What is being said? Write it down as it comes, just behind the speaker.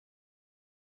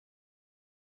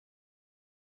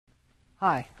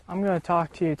Hi, I'm going to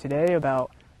talk to you today about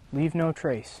Leave No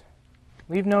Trace.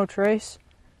 Leave No Trace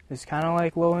is kind of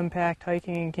like low impact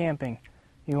hiking and camping.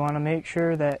 You want to make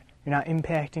sure that you're not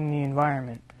impacting the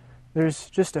environment. There's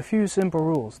just a few simple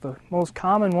rules. The most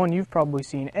common one you've probably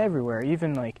seen everywhere,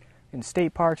 even like in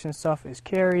state parks and stuff, is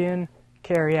carry in,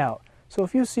 carry out. So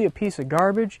if you see a piece of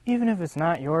garbage, even if it's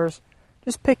not yours,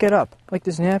 just pick it up. Like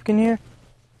this napkin here,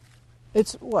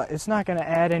 it's not going to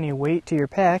add any weight to your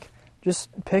pack.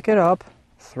 Just pick it up,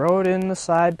 throw it in the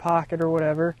side pocket or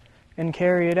whatever, and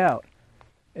carry it out.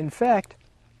 In fact,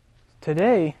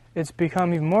 today it's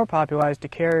become even more popularized to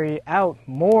carry out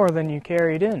more than you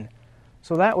carried in.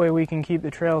 So that way we can keep the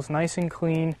trails nice and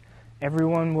clean.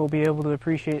 Everyone will be able to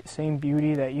appreciate the same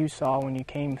beauty that you saw when you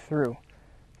came through.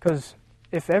 Because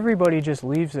if everybody just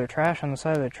leaves their trash on the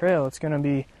side of the trail, it's going to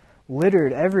be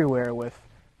littered everywhere with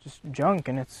just junk,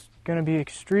 and it's going to be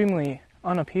extremely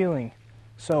unappealing.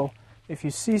 So if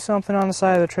you see something on the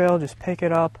side of the trail, just pick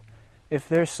it up.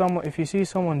 If you see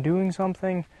someone doing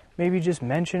something, maybe just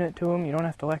mention it to them. You don't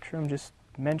have to lecture them. Just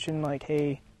mention like,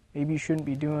 hey, maybe you shouldn't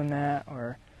be doing that,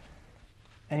 or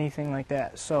anything like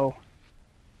that. So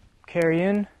carry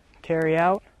in, carry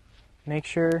out. Make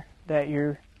sure that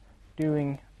you're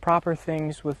doing proper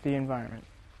things with the environment.